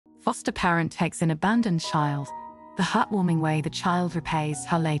foster parent takes an abandoned child, the heartwarming way the child repays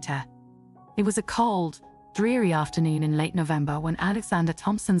her later. It was a cold, dreary afternoon in late November when Alexander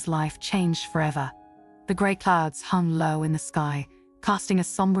Thompson's life changed forever. The grey clouds hung low in the sky, casting a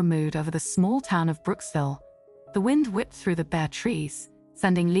sombre mood over the small town of Brooksville. The wind whipped through the bare trees,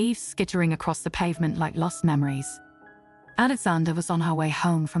 sending leaves skittering across the pavement like lost memories. Alexander was on her way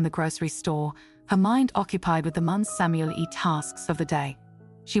home from the grocery store, her mind occupied with the Samuel tasks of the day.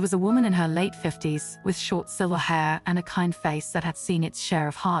 She was a woman in her late 50s, with short silver hair and a kind face that had seen its share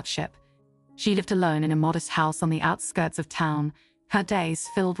of hardship. She lived alone in a modest house on the outskirts of town, her days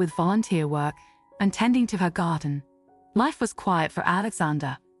filled with volunteer work and tending to her garden. Life was quiet for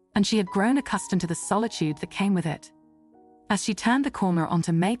Alexander, and she had grown accustomed to the solitude that came with it. As she turned the corner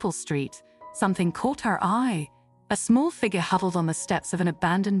onto Maple Street, something caught her eye. A small figure huddled on the steps of an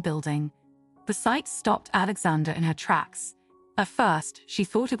abandoned building. The sight stopped Alexander in her tracks. At first, she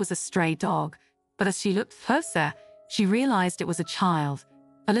thought it was a stray dog, but as she looked closer, she realized it was a child,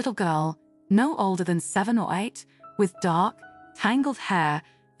 a little girl, no older than 7 or 8, with dark, tangled hair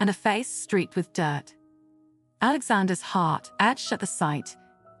and a face streaked with dirt. Alexander's heart ached at the sight.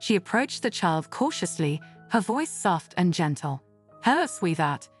 She approached the child cautiously, her voice soft and gentle. "Hello,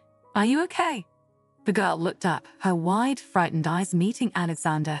 sweetheart. Are you okay?" The girl looked up, her wide, frightened eyes meeting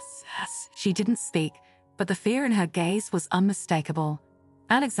Alexander's. She didn't speak, but the fear in her gaze was unmistakable.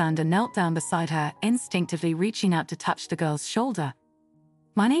 Alexander knelt down beside her, instinctively reaching out to touch the girl's shoulder.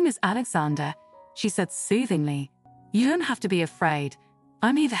 "My name is Alexander," she said soothingly. "You don't have to be afraid.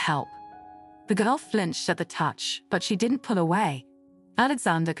 I'm here to help." The girl flinched at the touch, but she didn't pull away.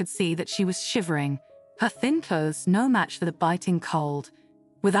 Alexander could see that she was shivering, her thin clothes no match for the biting cold.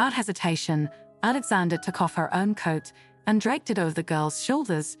 Without hesitation, Alexander took off her own coat and draped it over the girl's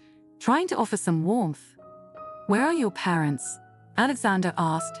shoulders, trying to offer some warmth. "Where are your parents?" Alexander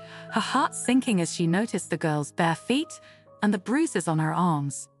asked, her heart sinking as she noticed the girl's bare feet and the bruises on her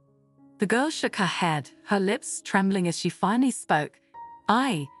arms. The girl shook her head, her lips trembling as she finally spoke.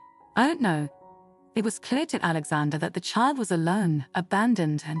 I don't know." It was clear to Alexander that the child was alone,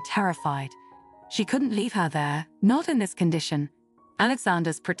 abandoned, and terrified. She couldn't leave her there, not in this condition.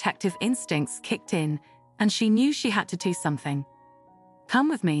 Alexander's protective instincts kicked in, and she knew she had to do something. "Come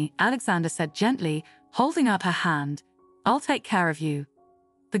with me," Alexander said gently, holding up her hand. "I'll take care of you."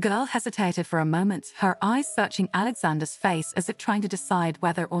 The girl hesitated for a moment, her eyes searching Alexander's face as if trying to decide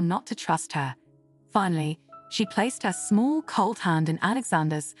whether or not to trust her. Finally, she placed her small, cold hand in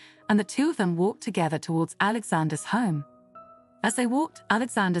Alexander's, and the two of them walked together towards Alexander's home. As they walked,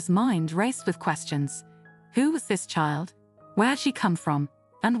 Alexander's mind raced with questions. Who was this child? Where had she come from?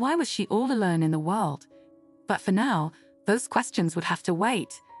 And why was she all alone in the world? But for now, those questions would have to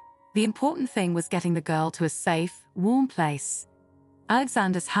wait. The important thing was getting the girl to a safe, warm place.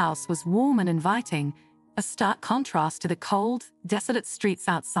 Alexander's house was warm and inviting, a stark contrast to the cold, desolate streets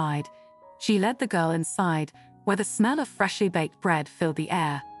outside. She led the girl inside, where the smell of freshly baked bread filled the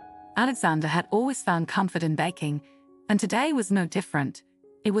air. Alexander had always found comfort in baking, and today was no different.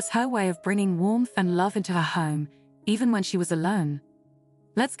 It was her way of bringing warmth and love into her home, even when she was alone.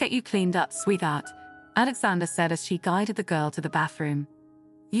 "Let's get you cleaned up, sweetheart," Alexander said as she guided the girl to the bathroom.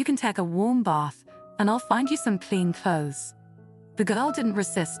 "You can take a warm bath, and I'll find you some clean clothes." The girl didn't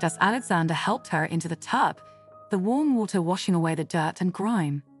resist as Alexander helped her into the tub, the warm water washing away the dirt and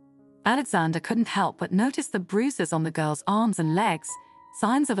grime. Alexander couldn't help but notice the bruises on the girl's arms and legs,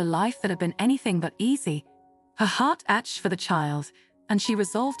 signs of a life that had been anything but easy. Her heart ached for the child, and she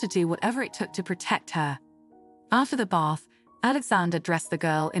resolved to do whatever it took to protect her. After the bath, Alexander dressed the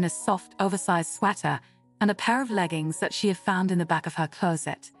girl in a soft, oversized sweater and a pair of leggings that she had found in the back of her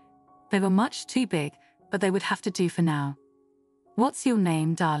closet. They were much too big, but they would have to do for now. "What's your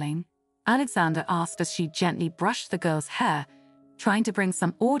name, darling?" Alexander asked as she gently brushed the girl's hair, trying to bring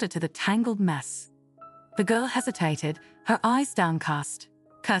some order to the tangled mess. The girl hesitated, her eyes downcast.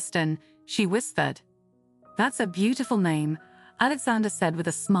 "Kirsten," she whispered. "That's a beautiful name," Alexander said with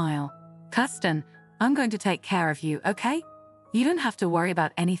a smile. "Kirsten, I'm going to take care of you, okay? You don't have to worry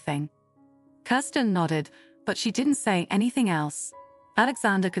about anything." Kirsten nodded, but she didn't say anything else.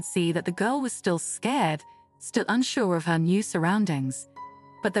 Alexander could see that the girl was still scared, still unsure of her new surroundings.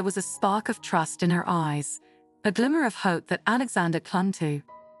 But there was a spark of trust in her eyes, a glimmer of hope that Alexander clung to.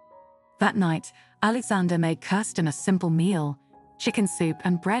 That night, Alexander made Kirsten a simple meal, chicken soup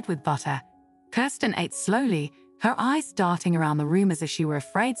and bread with butter. Kirsten ate slowly, her eyes darting around the room as if she were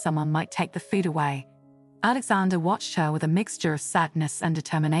afraid someone might take the food away. Alexander watched her with a mixture of sadness and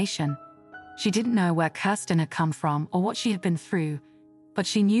determination. She didn't know where Kirsten had come from or what she had been through, but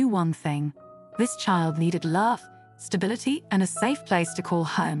she knew one thing. This child needed love, stability, and a safe place to call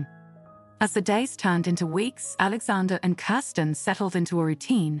home. As the days turned into weeks, Alexander and Kirsten settled into a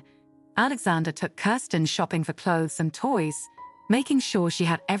routine. Alexander took Kirsten shopping for clothes and toys, making sure she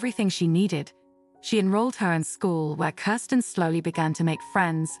had everything she needed. She enrolled her in school, where Kirsten slowly began to make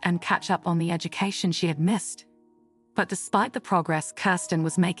friends and catch up on the education she had missed. But despite the progress Kirsten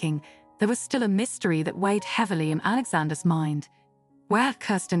was making, there was still a mystery that weighed heavily in Alexander's mind. Where had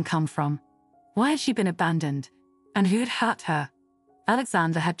Kirsten come from? Why had she been abandoned? And who had hurt her?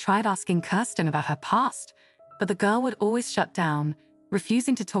 Alexander had tried asking Kirsten about her past, but the girl would always shut down,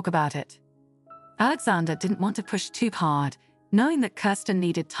 refusing to talk about it. Alexander didn't want to push too hard, knowing that Kirsten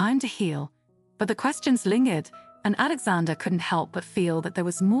needed time to heal, but the questions lingered, and Alexander couldn't help but feel that there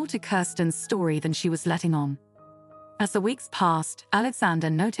was more to Kirsten's story than she was letting on. As the weeks passed, Alexander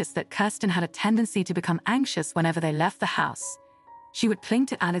noticed that Kirsten had a tendency to become anxious whenever they left the house. She would cling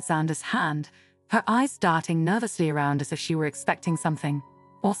to Alexander's hand, her eyes darting nervously around as if she were expecting something,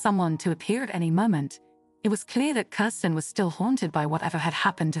 or someone to appear at any moment. It was clear that Kirsten was still haunted by whatever had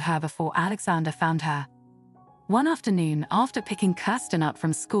happened to her before Alexander found her. One afternoon, after picking Kirsten up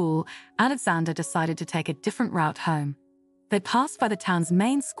from school, Alexander decided to take a different route home. They passed by the town's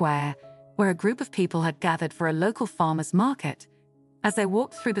main square, where a group of people had gathered for a local farmer's market. As they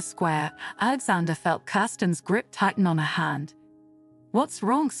walked through the square, Alexander felt Kirsten's grip tighten on her hand. "What's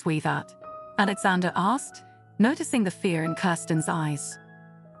wrong, sweetheart?" Alexander asked, noticing the fear in Kirsten's eyes.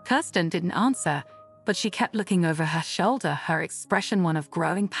 Kirsten didn't answer, but she kept looking over her shoulder, her expression one of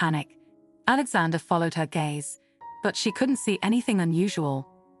growing panic. Alexander followed her gaze, but she couldn't see anything unusual,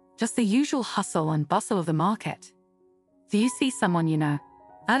 just the usual hustle and bustle of the market. "Do you see someone you know?"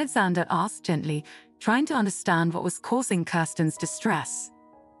 Alexander asked gently, trying to understand what was causing Kirsten's distress.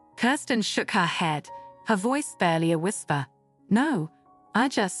 Kirsten shook her head, her voice barely a whisper. "No, I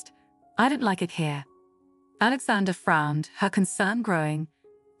don't like it here." Alexander frowned, her concern growing.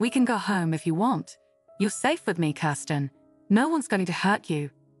 "We can go home if you want. You're safe with me, Kirsten. No one's going to hurt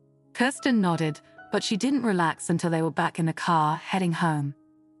you." Kirsten nodded, but she didn't relax until they were back in the car, heading home.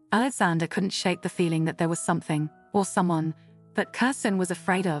 Alexander couldn't shake the feeling that there was something, or someone, that Kirsten was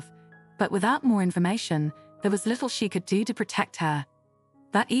afraid of, but without more information, there was little she could do to protect her.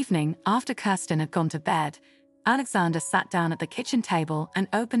 That evening, after Kirsten had gone to bed, Alexander sat down at the kitchen table and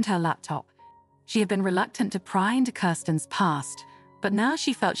opened her laptop. She had been reluctant to pry into Kirsten's past, but now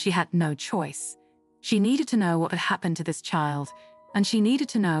she felt she had no choice. She needed to know what had happened to this child, and she needed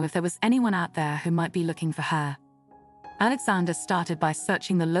to know if there was anyone out there who might be looking for her. Alexander started by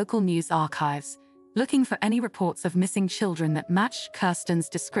searching the local news archives, looking for any reports of missing children that matched Kirsten's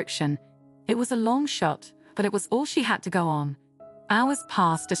description. It was a long shot, but it was all she had to go on. Hours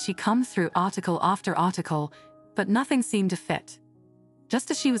passed as she combed through article after article, but nothing seemed to fit.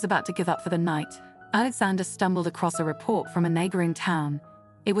 Just as she was about to give up for the night, Alexander stumbled across a report from a neighboring town.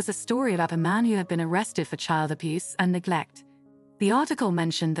 It was a story about a man who had been arrested for child abuse and neglect. The article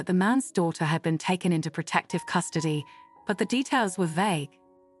mentioned that the man's daughter had been taken into protective custody, but the details were vague.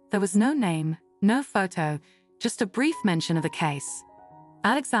 There was no name, no photo, just a brief mention of the case.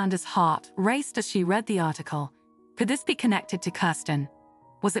 Alexander's heart raced as she read the article. Could this be connected to Kirsten?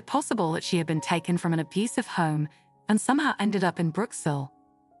 Was it possible that she had been taken from an abusive home and somehow ended up in Brooksville?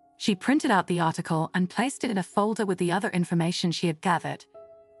 She printed out the article and placed it in a folder with the other information she had gathered.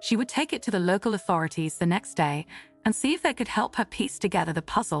 She would take it to the local authorities the next day and see if they could help her piece together the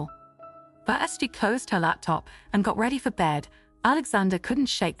puzzle. But as she closed her laptop and got ready for bed, Alexander couldn't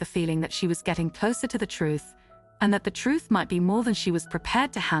shake the feeling that she was getting closer to the truth, and that the truth might be more than she was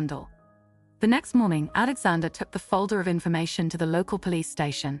prepared to handle. The next morning, Alexander took the folder of information to the local police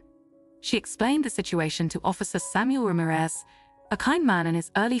station. She explained the situation to Officer Samuel Ramirez, a kind man in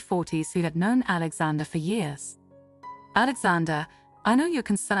his early 40s who had known Alexander for years. "Alexander, I know you're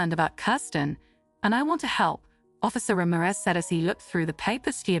concerned about Kirsten, and I want to help," Officer Ramirez said as he looked through the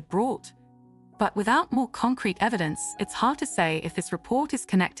papers she had brought. "But without more concrete evidence, it's hard to say if this report is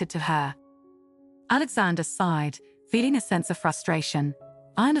connected to her." Alexander sighed, feeling a sense of frustration.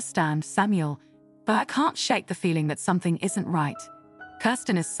 "I understand, Samuel, but I can't shake the feeling that something isn't right.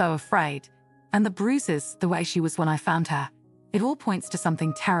 Kirsten is so afraid, and the bruises, the way she was when I found her, it all points to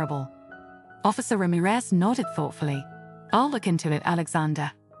something terrible." Officer Ramirez nodded thoughtfully. "I'll look into it,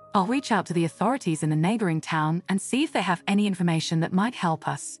 Alexander. I'll reach out to the authorities in the neighboring town and see if they have any information that might help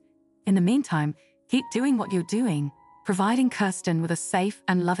us. In the meantime, keep doing what you're doing, providing Kirsten with a safe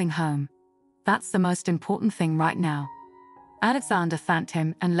and loving home. That's the most important thing right now." Alexander thanked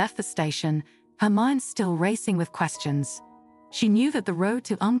him and left the station, her mind still racing with questions. She knew that the road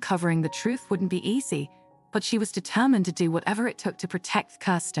to uncovering the truth wouldn't be easy, but she was determined to do whatever it took to protect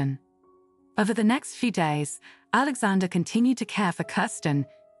Kirsten. Over the next few days, Alexander continued to care for Kirsten,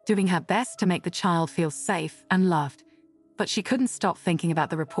 doing her best to make the child feel safe and loved. But she couldn't stop thinking about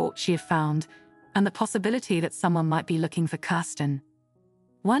the report she had found and the possibility that someone might be looking for Kirsten.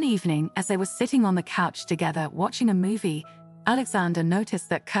 One evening, as they were sitting on the couch together watching a movie, Alexander noticed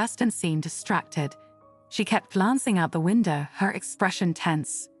that Kirsten seemed distracted. She kept glancing out the window, her expression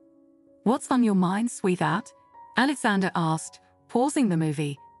tense. "What's on your mind, sweetheart?" Alexander asked, pausing the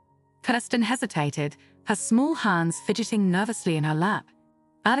movie. Kirsten hesitated, her small hands fidgeting nervously in her lap.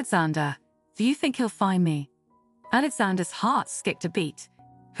 "Alexander, do you think he'll find me?" Alexander's heart skipped a beat.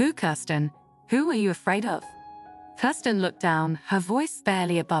 "Who, Kirsten? Who are you afraid of?" Kirsten looked down, her voice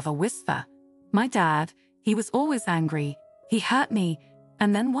barely above a whisper. "My dad, he was always angry. He hurt me,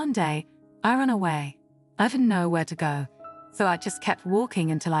 and then one day, I ran away. I didn't know where to go, so I just kept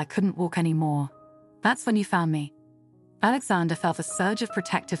walking until I couldn't walk anymore. That's when you found me." Alexander felt a surge of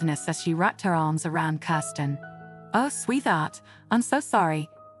protectiveness as she wrapped her arms around Kirsten. "Oh, sweetheart, I'm so sorry.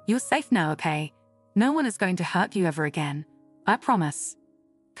 You're safe now, okay? No one is going to hurt you ever again. I promise."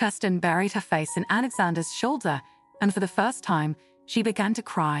 Kirsten buried her face in Alexander's shoulder, and for the first time, she began to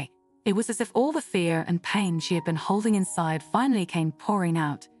cry. It was as if all the fear and pain she had been holding inside finally came pouring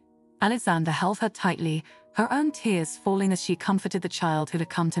out. Alexander held her tightly, her own tears falling as she comforted the child who had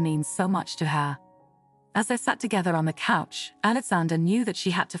come to mean so much to her. As they sat together on the couch, Alexander knew that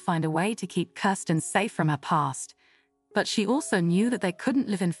she had to find a way to keep Kirsten safe from her past. But she also knew that they couldn't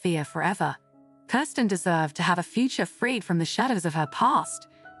live in fear forever. Kirsten deserved to have a future freed from the shadows of her past,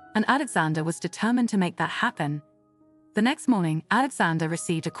 and Alexander was determined to make that happen. The next morning, Alexander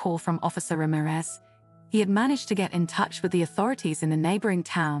received a call from Officer Ramirez. He had managed to get in touch with the authorities in the neighboring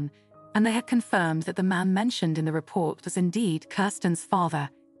town, and they had confirmed that the man mentioned in the report was indeed Kirsten's father.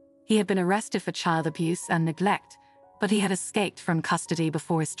 He had been arrested for child abuse and neglect, but he had escaped from custody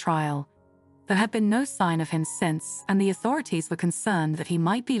before his trial. There had been no sign of him since, and the authorities were concerned that he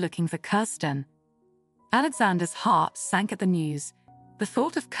might be looking for Kirsten. Alexander's heart sank at the news. The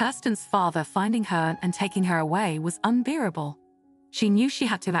thought of Kirsten's father finding her and taking her away was unbearable. She knew she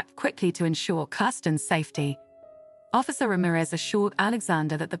had to act quickly to ensure Kirsten's safety. Officer Ramirez assured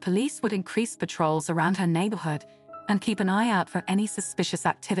Alexander that the police would increase patrols around her neighborhood and keep an eye out for any suspicious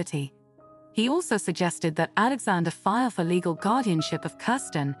activity. He also suggested that Alexander file for legal guardianship of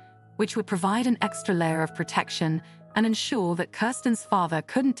Kirsten, which would provide an extra layer of protection and ensure that Kirsten's father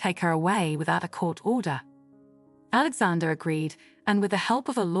couldn't take her away without a court order. Alexander agreed, and with the help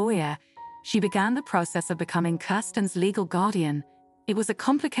of a lawyer, she began the process of becoming Kirsten's legal guardian. It was a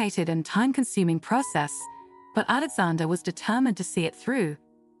complicated and time-consuming process, but Alexander was determined to see it through.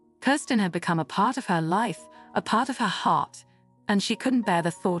 Kirsten had become a part of her life, a part of her heart, and she couldn't bear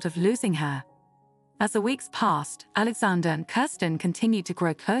the thought of losing her. As the weeks passed, Alexander and Kirsten continued to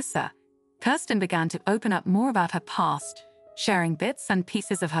grow closer. Kirsten began to open up more about her past, sharing bits and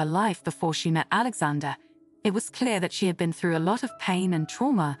pieces of her life before she met Alexander. It was clear that she had been through a lot of pain and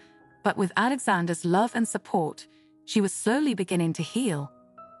trauma, but with Alexander's love and support, she was slowly beginning to heal.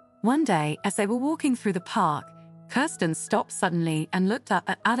 One day, as they were walking through the park, Kirsten stopped suddenly and looked up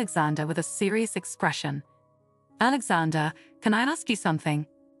at Alexander with a serious expression. "Alexander, can I ask you something?"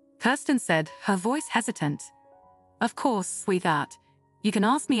 Kirsten said, her voice hesitant. "Of course, sweetheart. You can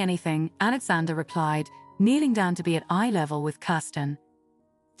ask me anything," Alexander replied, kneeling down to be at eye level with Kirsten.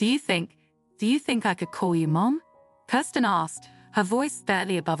 Do you think I could call you Mom?" Kirsten asked, her voice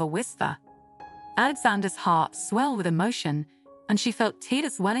barely above a whisper. Alexander's heart swelled with emotion, and she felt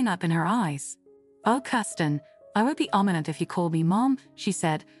tears welling up in her eyes. "Oh, Kirsten, I won't be ominous if you call me Mom," she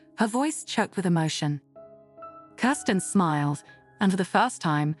said, her voice choked with emotion. Kirsten smiled, and for the first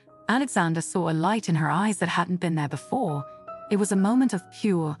time, Alexander saw a light in her eyes that hadn't been there before. It was a moment of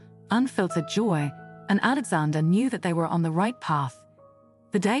pure, unfiltered joy, and Alexander knew that they were on the right path.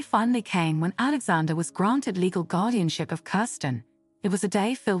 The day finally came when Alexander was granted legal guardianship of Kirsten. It was a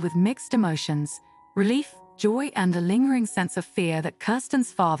day filled with mixed emotions, relief, joy, and a lingering sense of fear that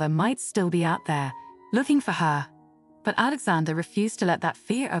Kirsten's father might still be out there, looking for her. But Alexander refused to let that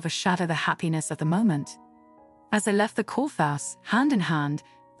fear overshadow the happiness of the moment. As they left the courthouse, hand in hand,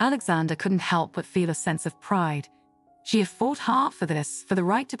 Alexander couldn't help but feel a sense of pride. She had fought hard for this, for the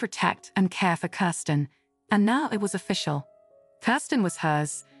right to protect and care for Kirsten, and now it was official. Kirsten was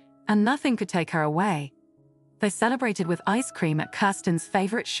hers, and nothing could take her away. They celebrated with ice cream at Kirsten's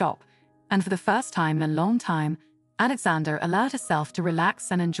favorite shop, and for the first time in a long time, Alexander allowed herself to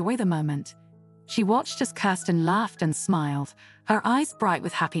relax and enjoy the moment. She watched as Kirsten laughed and smiled, her eyes bright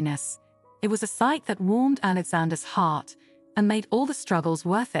with happiness. It was a sight that warmed Alexander's heart and made all the struggles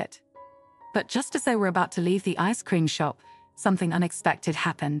worth it. But just as they were about to leave the ice cream shop, something unexpected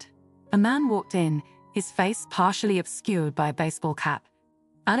happened. A man walked in, his face partially obscured by a baseball cap.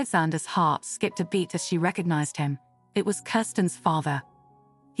 Alexander's heart skipped a beat as she recognized him. It was Kirsten's father.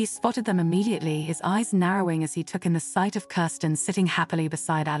 He spotted them immediately, his eyes narrowing as he took in the sight of Kirsten sitting happily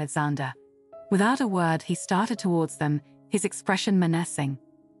beside Alexander. Without a word, he started towards them, his expression menacing.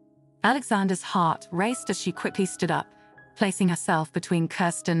 Alexander's heart raced as she quickly stood up, placing herself between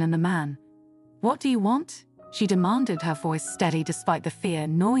Kirsten and the man. "What do you want?" she demanded, her voice steady despite the fear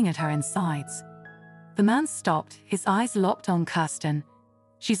gnawing at her insides. The man stopped, his eyes locked on Kirsten.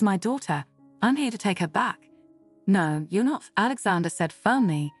 "She's my daughter. I'm here to take her back." "No, you're not," Alexander said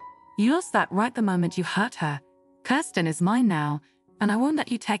firmly. "You lost that right the moment you hurt her. Kirsten is mine now, and I won't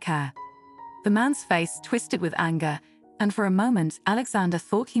let you take her." The man's face twisted with anger, and for a moment Alexander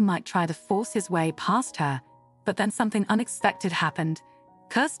thought he might try to force his way past her. But then something unexpected happened.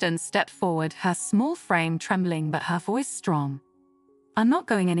 Kirsten stepped forward, her small frame trembling but her voice strong. "I'm not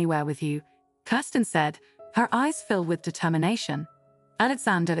going anywhere with you," Kirsten said, her eyes filled with determination.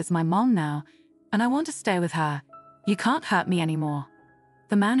 "Alexander is my mom now, and I want to stay with her. You can't hurt me anymore."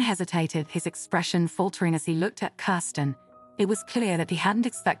 The man hesitated, his expression faltering as he looked at Kirsten. It was clear that he hadn't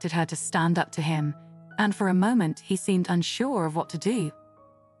expected her to stand up to him, and for a moment he seemed unsure of what to do.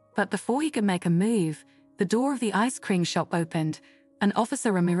 But before he could make a move, the door of the ice cream shop opened, and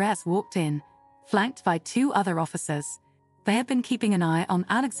Officer Ramirez walked in, flanked by two other officers. They had been keeping an eye on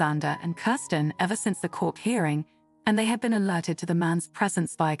Alexander and Kirsten ever since the court hearing, and they had been alerted to the man's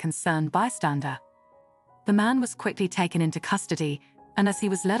presence by a concerned bystander. The man was quickly taken into custody, and as he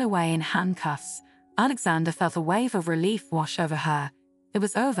was led away in handcuffs, Alexander felt a wave of relief wash over her. It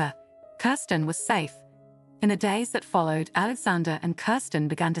was over. Kirsten was safe. In the days that followed, Alexander and Kirsten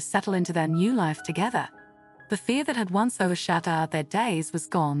began to settle into their new life together. The fear that had once overshadowed their days was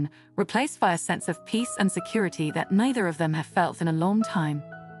gone, replaced by a sense of peace and security that neither of them had felt in a long time.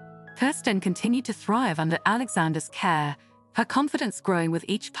 Kirsten continued to thrive under Alexander's care, her confidence growing with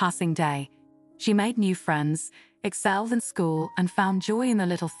each passing day. She made new friends, excelled in school, and found joy in the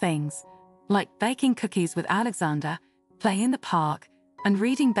little things, like baking cookies with Alexander, playing in the park, and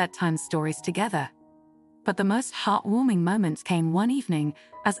reading bedtime stories together. But the most heartwarming moment came one evening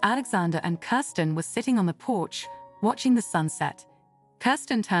as Alexander and Kirsten were sitting on the porch, watching the sunset.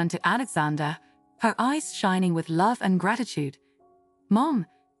 Kirsten turned to Alexander, her eyes shining with love and gratitude. "Mom,"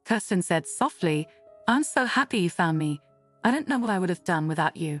 Kirsten said softly, "I'm so happy you found me. I don't know what I would have done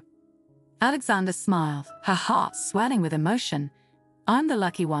without you." Alexander smiled, her heart swelling with emotion. "I'm the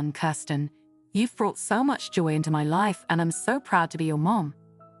lucky one, Kirsten. You've brought so much joy into my life, and I'm so proud to be your mom."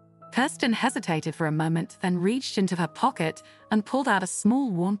 Kirsten hesitated for a moment, then reached into her pocket and pulled out a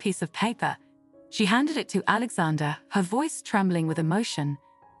small worn piece of paper. She handed it to Alexander, her voice trembling with emotion.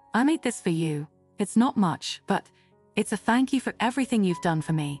 "I made this for you. It's not much, but it's a thank you for everything you've done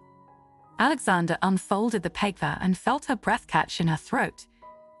for me." Alexander unfolded the paper and felt her breath catch in her throat.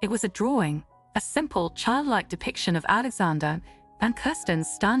 It was a drawing, a simple, childlike depiction of Alexander and Kirsten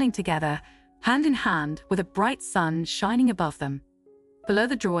standing together, hand in hand, with a bright sun shining above them. Below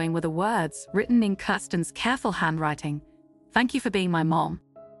the drawing were the words, written in Kirsten's careful handwriting, "Thank you for being my mom."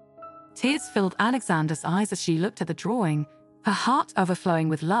 Tears filled Alexander's eyes as she looked at the drawing, her heart overflowing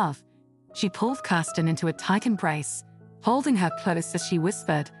with love. She pulled Kirsten into a tight embrace, holding her close as she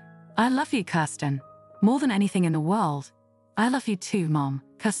whispered, "I love you, Kirsten, more than anything in the world." "I love you too, Mom,"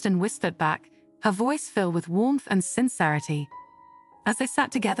 Kirsten whispered back, her voice filled with warmth and sincerity. As they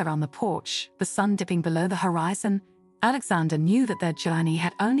sat together on the porch, the sun dipping below the horizon, Alexander knew that their journey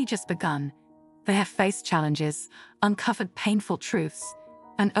had only just begun. They had faced challenges, uncovered painful truths,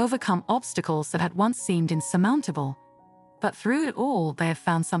 and overcome obstacles that had once seemed insurmountable. But through it all, they had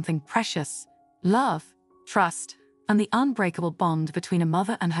found something precious: love, trust, and the unbreakable bond between a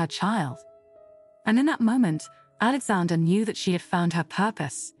mother and her child. And in that moment, Alexander knew that she had found her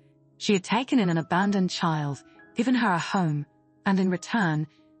purpose. She had taken in an abandoned child, given her a home, and in return,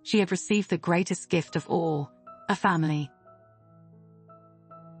 she had received the greatest gift of all: a family.